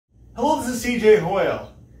Hello, this is cjhoyle.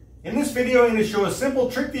 In this video, I'm going to show a simple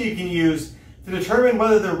trick that you can use to determine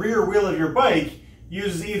whether the rear wheel of your bike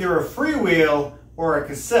uses either a freewheel or a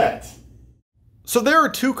cassette. So there are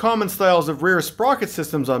two common styles of rear sprocket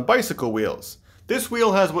systems on bicycle wheels. This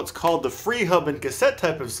wheel has what's called the Freehub and Cassette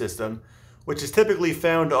type of system, which is typically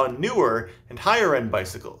found on newer and higher end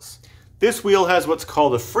bicycles. This wheel has what's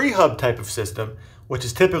called a Freehub type of system, which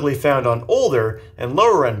is typically found on older and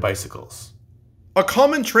lower end bicycles. A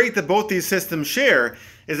common trait that both these systems share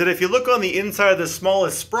is that if you look on the inside of the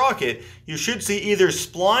smallest sprocket, you should see either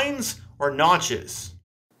splines or notches.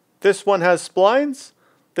 This one has splines,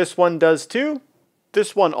 this one does too,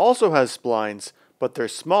 this one also has splines, but they're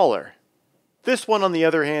smaller. This one on the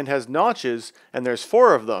other hand has notches, and there's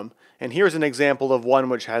 4 of them, and here's an example of one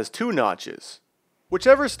which has 2 notches.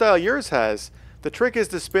 Whichever style yours has, the trick is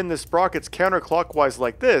to spin the sprockets counterclockwise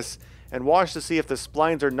like this, and watch to see if the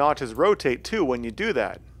splines or notches rotate too when you do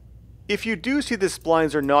that. If you do see the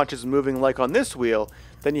splines or notches moving like on this wheel,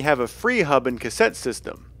 then you have a Freehub and Cassette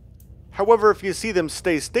system. However, if you see them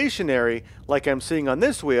stay stationary, like I'm seeing on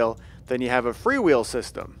this wheel, then you have a freewheel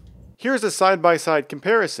system. Here's a side-by-side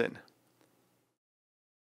comparison.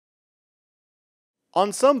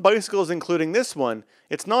 On some bicycles, including this one,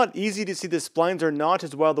 it's not easy to see the splines or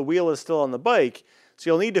notches while the wheel is still on the bike, so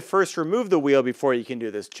you'll need to first remove the wheel before you can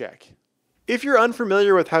do this check. If you're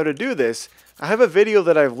unfamiliar with how to do this, I have a video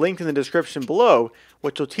that I've linked in the description below,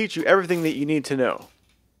 which will teach you everything that you need to know.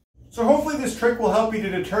 So hopefully this trick will help you to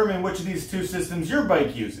determine which of these two systems your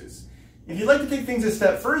bike uses. If you'd like to take things a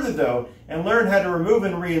step further though, and learn how to remove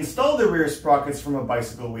and reinstall the rear sprockets from a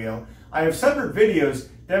bicycle wheel, I have separate videos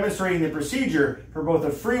demonstrating the procedure for both a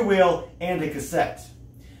freewheel and a cassette.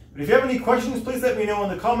 But if you have any questions, please let me know in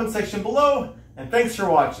the comment section below, and thanks for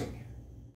watching.